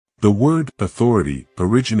The word authority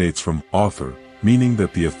originates from author, meaning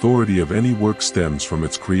that the authority of any work stems from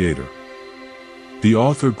its creator. The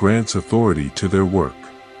author grants authority to their work.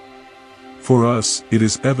 For us, it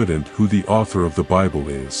is evident who the author of the Bible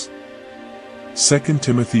is. 2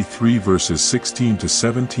 Timothy 3 verses 16 to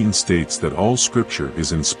 17 states that all Scripture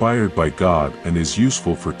is inspired by God and is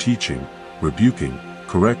useful for teaching, rebuking,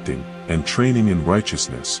 correcting, and training in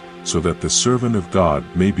righteousness, so that the servant of God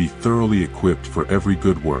may be thoroughly equipped for every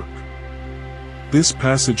good work. This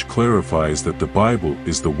passage clarifies that the Bible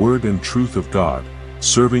is the Word and truth of God,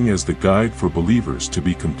 serving as the guide for believers to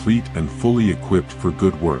be complete and fully equipped for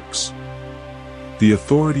good works. The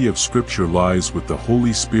authority of Scripture lies with the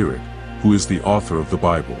Holy Spirit, who is the author of the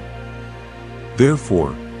Bible.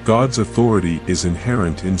 Therefore, God's authority is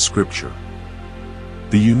inherent in Scripture.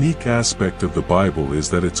 The unique aspect of the Bible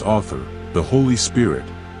is that its author, the Holy Spirit,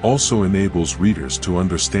 also enables readers to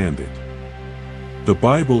understand it. The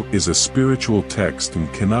Bible is a spiritual text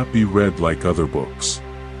and cannot be read like other books.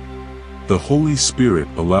 The Holy Spirit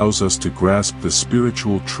allows us to grasp the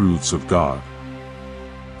spiritual truths of God.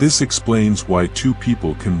 This explains why two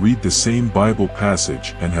people can read the same Bible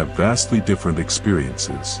passage and have vastly different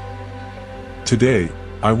experiences. Today,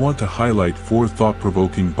 I want to highlight 4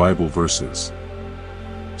 thought-provoking Bible verses.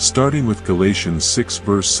 Starting with Galatians 6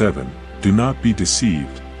 verse 7, "Do not be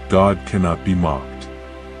deceived, God cannot be mocked.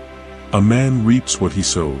 A man reaps what he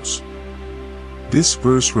sows." This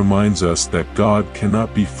verse reminds us that God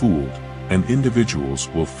cannot be fooled, and individuals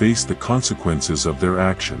will face the consequences of their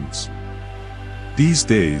actions. These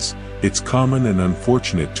days, it's common and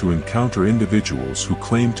unfortunate to encounter individuals who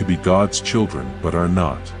claim to be God's children but are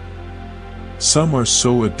not. Some are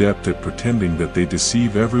so adept at pretending that they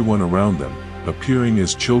deceive everyone around them, appearing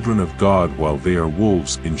as children of God while they are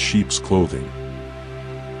wolves in sheep's clothing.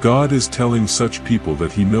 God is telling such people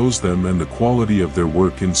that He knows them and the quality of their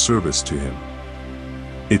work in service to Him.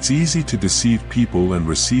 It's easy to deceive people and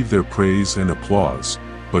receive their praise and applause,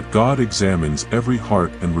 but God examines every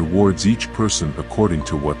heart and rewards each person according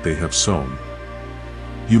to what they have sown.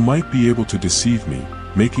 You might be able to deceive me,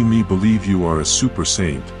 making me believe you are a super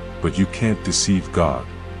saint, but you can't deceive God.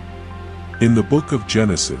 In the book of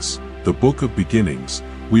Genesis, the book of beginnings,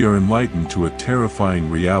 we are enlightened to a terrifying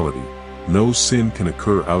reality: no sin can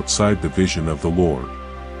occur outside the vision of the Lord.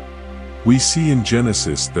 We see in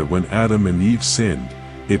Genesis that when Adam and Eve sinned,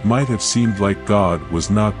 it might have seemed like God was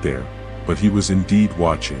not there, but He was indeed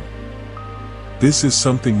watching. This is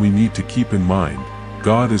something we need to keep in mind: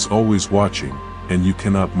 God is always watching, and you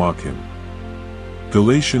cannot mock Him.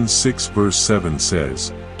 Galatians 6 verse 7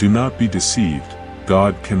 says, "Do not be deceived,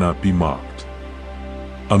 God cannot be mocked.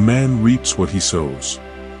 A man reaps what he sows."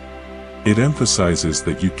 It emphasizes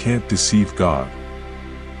that you can't deceive God.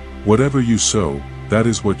 Whatever you sow, that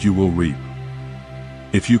is what you will reap.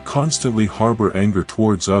 If you constantly harbor anger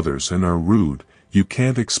towards others and are rude, you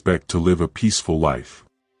can't expect to live a peaceful life.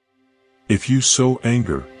 If you sow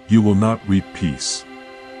anger, you will not reap peace.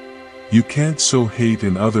 You can't sow hate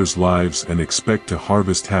in others' lives and expect to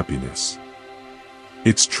harvest happiness.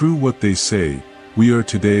 It's true what they say: we are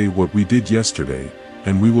today what we did yesterday,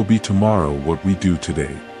 and we will be tomorrow what we do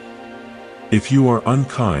today. If you are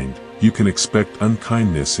unkind, you can expect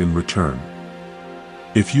unkindness in return.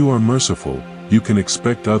 If you are merciful, you can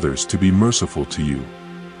expect others to be merciful to you.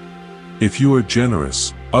 If you are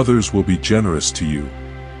generous, others will be generous to you.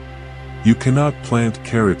 You cannot plant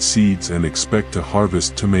carrot seeds and expect to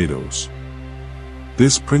harvest tomatoes.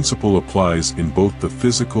 This principle applies in both the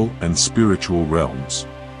physical and spiritual realms.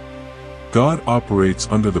 God operates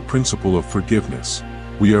under the principle of forgiveness.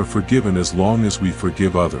 We are forgiven as long as we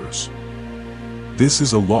forgive others. This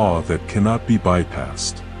is a law that cannot be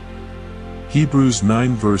bypassed. Hebrews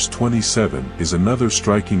 9 verse 27 is another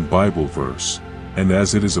striking Bible verse: "And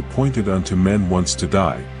as it is appointed unto men once to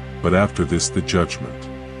die, but after this the judgment."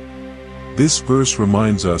 This verse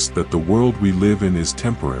reminds us that the world we live in is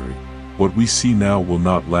temporary. What we see now will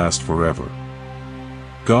not last forever.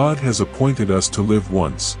 God has appointed us to live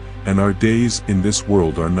once, and our days in this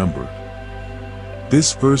world are numbered.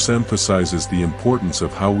 This verse emphasizes the importance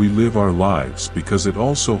of how we live our lives because it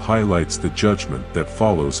also highlights the judgment that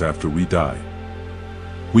follows after we die.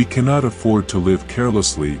 We cannot afford to live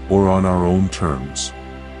carelessly or on our own terms.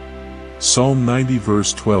 Psalm 90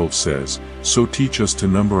 verse 12 says, "So teach us to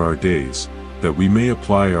number our days, that we may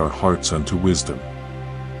apply our hearts unto wisdom."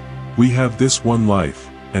 We have this one life,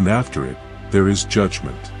 and after it, there is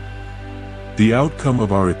judgment. The outcome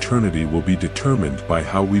of our eternity will be determined by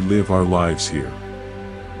how we live our lives here.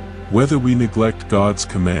 Whether we neglect God's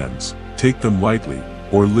commands, take them lightly,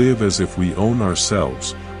 or live as if we own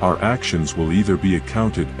ourselves, our actions will either be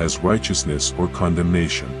accounted as righteousness or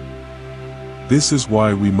condemnation. This is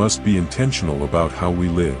why we must be intentional about how we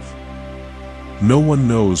live. No one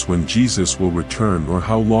knows when Jesus will return or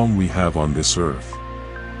how long we have on this earth.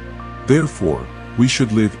 Therefore, we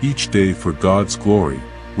should live each day for God's glory,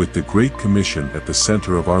 with the Great Commission at the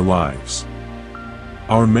center of our lives.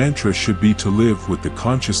 Our mantra should be to live with the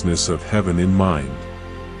consciousness of heaven in mind.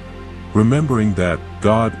 Remembering that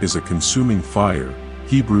God is a consuming fire,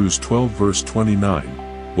 Hebrews 12 verse 29,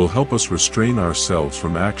 will help us restrain ourselves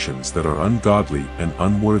from actions that are ungodly and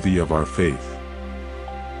unworthy of our faith.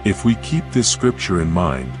 If we keep this scripture in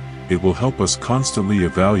mind, it will help us constantly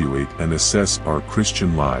evaluate and assess our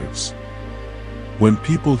Christian lives. When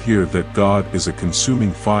people hear that God is a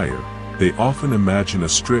consuming fire, they often imagine a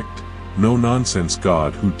strict, no-nonsense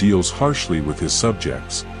God who deals harshly with his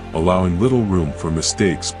subjects, allowing little room for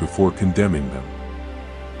mistakes before condemning them.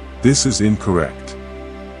 This is incorrect.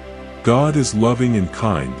 God is loving and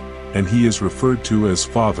kind, and he is referred to as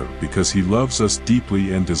Father because he loves us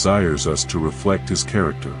deeply and desires us to reflect his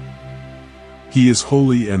character. He is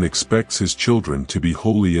holy and expects his children to be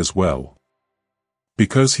holy as well.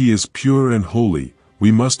 Because he is pure and holy,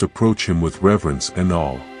 we must approach him with reverence and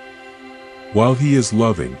awe. While he is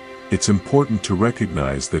loving, it's important to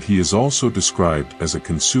recognize that he is also described as a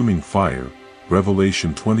consuming fire,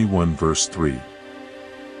 Revelation 21 verse 3.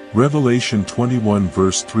 Revelation 21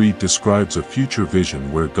 verse 3 describes a future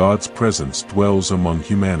vision where God's presence dwells among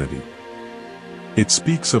humanity. It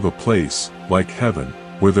speaks of a place, like heaven,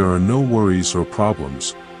 where there are no worries or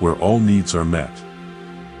problems, where all needs are met.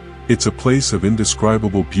 It's a place of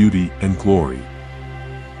indescribable beauty and glory.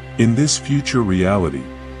 In this future reality,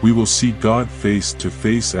 we will see God face to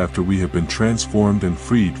face after we have been transformed and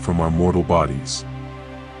freed from our mortal bodies.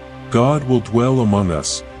 God will dwell among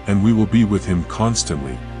us, and we will be with him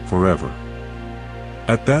constantly, forever.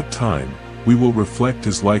 At that time, we will reflect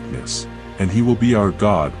his likeness, and he will be our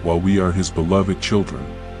God while we are his beloved children.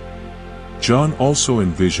 John also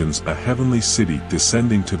envisions a heavenly city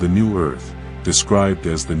descending to the new earth, described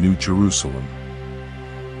as the New Jerusalem.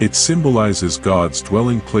 It symbolizes God's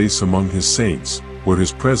dwelling place among his saints, where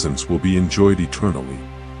his presence will be enjoyed eternally.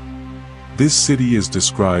 This city is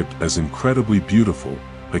described as incredibly beautiful,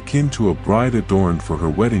 akin to a bride adorned for her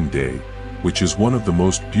wedding day, which is one of the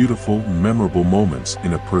most beautiful and memorable moments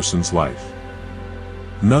in a person's life.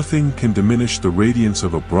 Nothing can diminish the radiance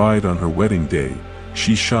of a bride on her wedding day.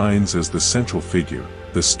 She shines as the central figure,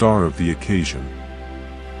 the star of the occasion.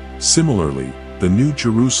 Similarly, the New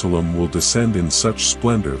Jerusalem will descend in such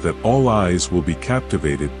splendor that all eyes will be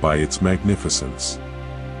captivated by its magnificence.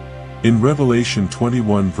 In Revelation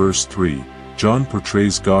 21 verse 3, John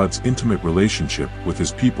portrays God's intimate relationship with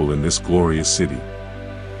his people in this glorious city.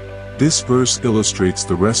 This verse illustrates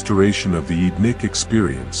the restoration of the Edenic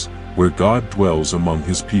experience, where God dwells among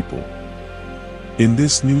his people. In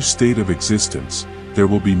this new state of existence, there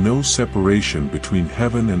will be no separation between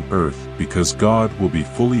heaven and earth because God will be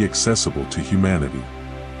fully accessible to humanity.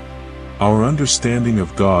 Our understanding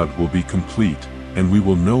of God will be complete, and we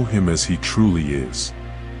will know him as he truly is.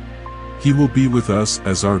 He will be with us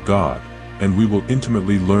as our God, and we will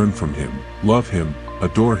intimately learn from him, love him,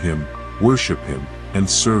 adore him, worship him, and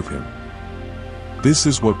serve him. This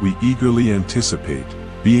is what we eagerly anticipate,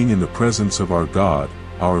 being in the presence of our God,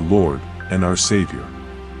 our Lord, and our Savior.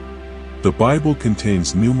 The Bible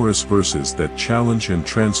contains numerous verses that challenge and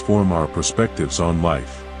transform our perspectives on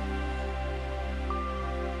life.